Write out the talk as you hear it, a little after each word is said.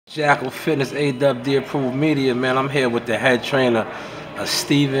Jackal Fitness AWD approved media, man. I'm here with the head trainer,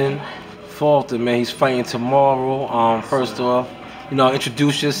 Stephen Fulton, man. He's fighting tomorrow. First off,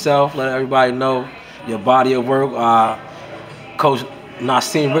 introduce yourself, let everybody know your body of work. Coach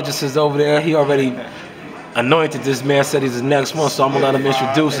Nasim Richardson's over there. He already anointed this man, said he's the next one, so I'm gonna let him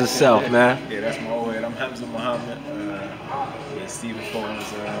introduce himself, man. Yeah, that's my old head. I'm Hamza Stephen Fulton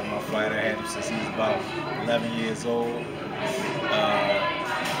is my fighter. I had him since he was about 11 years old.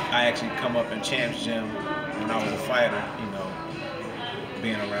 I actually come up in Champs Gym when I was a fighter,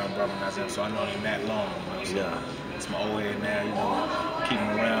 being around Brother Nazim, so I know him that long, so yeah. It's my old head now, keep him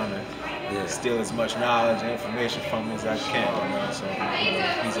around and steal as much knowledge and information from him as I can, so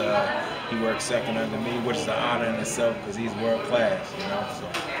he works second under me, which is an honor in itself because he's world class, so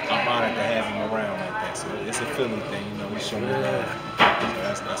I'm honored to have him around like that. So it's a Philly thing, we show me love.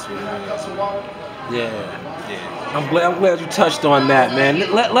 So that's what it is. Yeah. I'm glad you touched on that, man.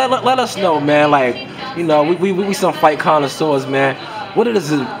 Let us know, man. Like, we some fight connoisseurs, man. What it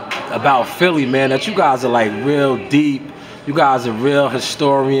is about Philly, man, that you guys are like real deep. You guys are real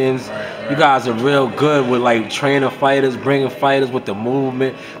historians. You guys are real good with like training fighters, bringing fighters with the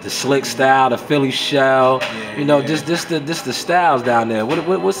movement, the slick style, the Philly shell. This the styles down there.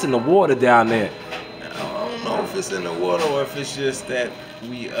 What's in the water down there? I don't know if it's in the water or if it's just that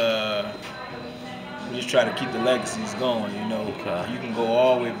we just try to keep the legacies going. You can go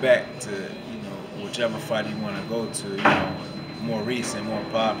all the way back to whichever fight you want to go to. More recent, more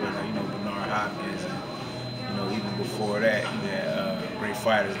popular. Bernard Hopkins, and even before that, you had great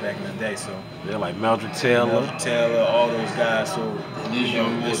fighters back in the day. So they're like Mildred Taylor, all those guys. So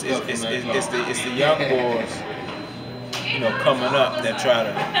it's the young boys, coming up that try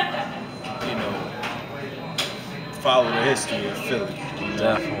to follow the history of Philly.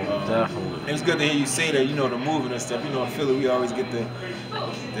 Definitely. It's good to hear you say that, the movement and stuff. In Philly, we always get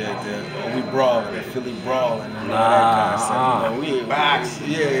we brawling, the Philly brawling and all that kind of stuff. We box.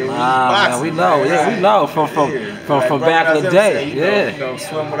 Man, we know. Yeah, we know from back in the day.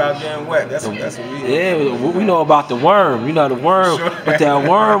 Swim without getting wet. That's what we. Yeah, we know about the worm. The worm with that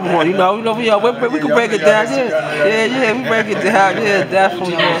worm on. We can break it down. Yeah, we break it down. Yeah,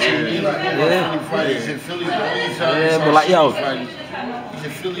 definitely. Yeah, but like in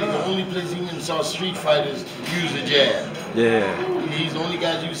Philly, the only place you saw street fighters use the jab. Yeah. He's the only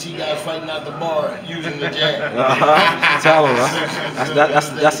guys you see guys fighting at the bar using the jab. Tell him,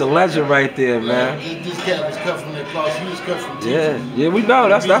 that's a legend right there, man. This cat was cut from the class. He was cut from teaching. Yeah, we know.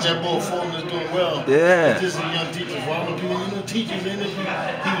 That's that boy Fulton is doing well. Yeah. This is a young teacher. For all the people, teachers in it.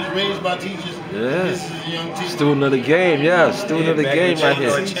 He was raised by teachers. Yeah. This is a young teacher. Student of the game. Yeah, student of the game right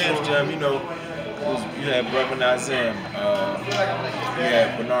here. Champs Gym, you had Brother Nazim, you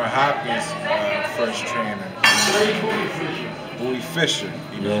had Bernard Hopkins, first trainer, Bowie Fisher,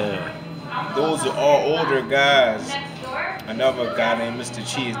 Those are all older guys. Another guy named Mr.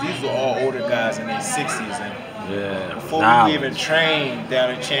 Cheese. These were all older guys in their 60s. And before we even trained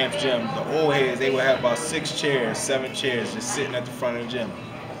down at Champs Gym, the old heads, they would have about 6 chairs, 7 chairs just sitting at the front of the gym.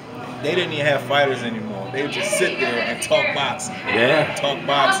 They didn't even have fighters anymore. They would just sit there and talk boxing. Yeah. Talk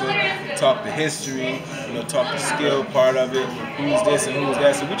boxing, talk the history, talk the skill part of it, who's this and who's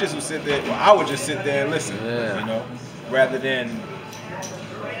that. So we just would sit there, I would just sit there and listen, rather than,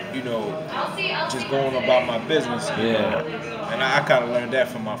 just going about my business. And I kind of learned that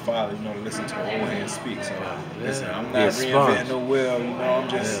from my father, to listen to the old heads speak. So listen, I'm not reinventing the wheel, I'm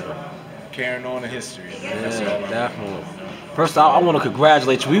just carrying on the history. Definitely. First, I want to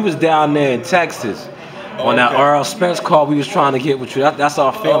congratulate you. We was down there in Texas on that Earl Spence call we was trying to get with you. That's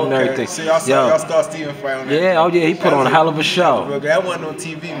our film and everything. So y'all saw Stephen fight on that. Yeah, he put on a hell of a show. That wasn't on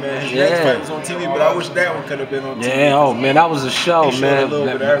TV, man. His next fight was on TV, but I wish that one could have been on TV. Yeah, man, that was a show, man.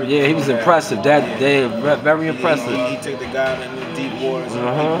 Yeah, he was impressive. That day, very impressive. He took the guy in the deep waters. He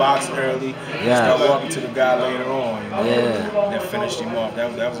boxed early. Started walking to the guy later on. Then finished him off.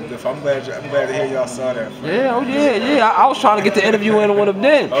 That was a good fight. I'm glad to hear y'all saw that. Yeah. I was trying to get the interview in with him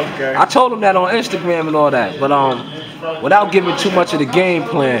then. Okay. I told him that on Instagram and all that, but without giving too much of the game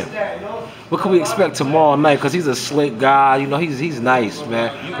plan, what can we expect tomorrow night? Because he's a slick guy, he's nice,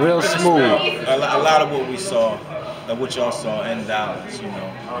 man, real smooth. A lot of what we saw, what y'all saw in Dallas,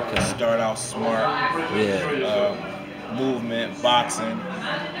 start out smart, movement, boxing,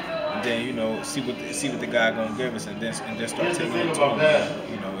 and then see what the guy gonna give us, and then start taking it to him.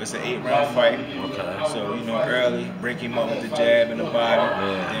 It's an 8-round fight. So early break him up with the jab in the body,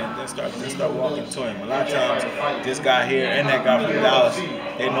 and then start walking to him. A lot of times, this guy here and that guy from Dallas,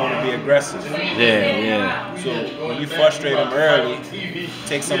 they known to be aggressive. So when you frustrate them early,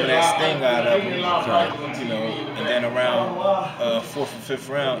 take some of that sting out of them, and and around 4th or 5th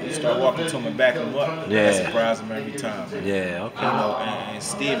round, you start walking to him and backing him up. Yeah. That surprised him every time. Yeah, okay. You know, and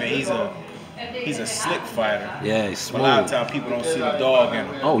Stephen, he's a slick fighter. Yeah, he's smooth. A lot of times people don't see the dog in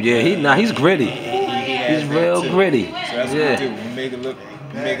him. Oh yeah, he's gritty. He's real gritty. So that's what we do.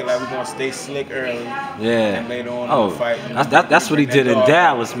 We make it like we're gonna stay slick early. Yeah. And later on in the fight. That's what he did in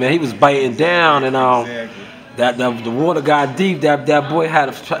Dallas, man. He was biting down, and Exactly. the water got deep. That boy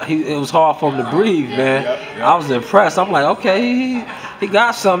it was hard for him to breathe, man. Yep. I was impressed. I'm like, okay, he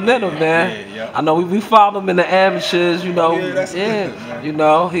got something in him, man. Yeah. I know we followed him in the amateurs, you know. Yeah, that's good, man. You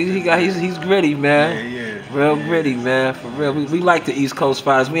know, he's gritty, man. Yeah. Real gritty, man. For real, we like the East Coast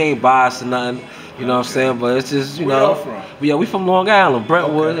fighters. We ain't biased or nothing. You know what I'm saying? But it's just, you Where know. y'all from? Yeah, we from Long Island,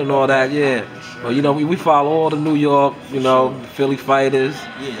 Brentwood, and all that. Yeah. But you know, we follow all the New York, you know, Philly fighters.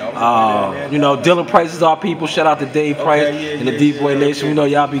 You know, Dylan Price is our people. Shout out to Dave Price and the D-Boy Nation. We know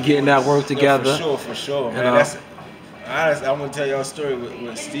y'all be getting that work together. For sure, man. Honestly, I'm gonna tell y'all a story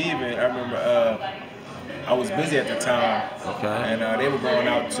with Steven. I remember I was busy at the time, and they were going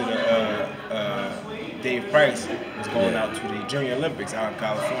out to the Dave Price was going out to the Junior Olympics out in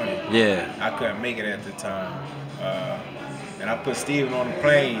California. Yeah. I couldn't make it at the time. And I put Steven on the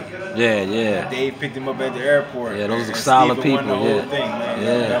plane. Yeah. Dave picked him up at the airport. Yeah, those are and solid Steven people. won the whole thing,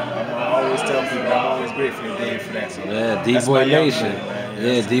 man. I always tell people I'm always grateful to Dave for that. So yeah, D-Boy Nation.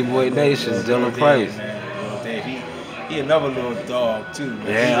 Yeah, D-Boy Nation, Dylan Price. Dave, he another little dog too,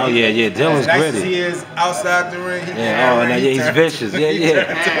 man. Yeah, yeah. Dylan's nice gritty. As he is outside the ring. He's vicious.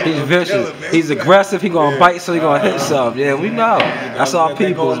 Yeah. He's vicious. He's aggressive. He gonna bite, so he gonna hit some. Yeah, we know. That's our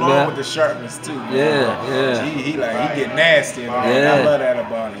peoples, man. With the sharpness too. Man. Yeah. He get nasty. Man. I love that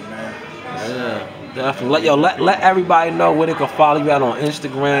about him, man. Yeah. Definitely. Let everybody know where they can follow you out on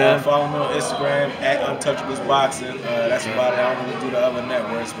Instagram. Follow me on Instagram at Untouchablesboxing. That's about it. I don't really do the other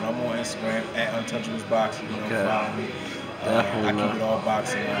networks, but I'm on Instagram at Untouchablesboxing. You know, follow me. Definitely, I keep it all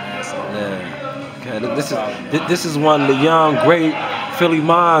boxing on there. So. Yeah. Okay. This is one of the young, great Philly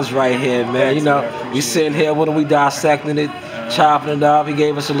minds right here, man. You know, we sitting here with him, we dissecting it, chopping it up. He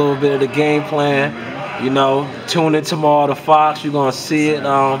gave us a little bit of the game plan. You know, tune in tomorrow to Fox. You're gonna see it.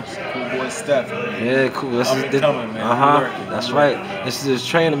 Cool boy Steph. Yeah, cool. Coming, man. That's right. This is his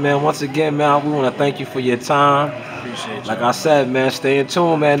trainer, man. Once again, man, we want to thank you for your time. Appreciate you. Like I said, man, stay in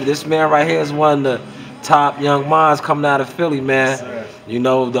tune, man. This man right here is one of the top young minds coming out of Philly, man. Yes, you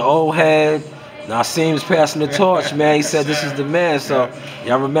know, the old head. Nasim's passing the torch, man. He said this is the man, so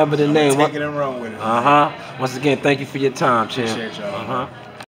y'all remember the name. Take it and run with it. Once again, thank you for your time, champ. Appreciate y'all.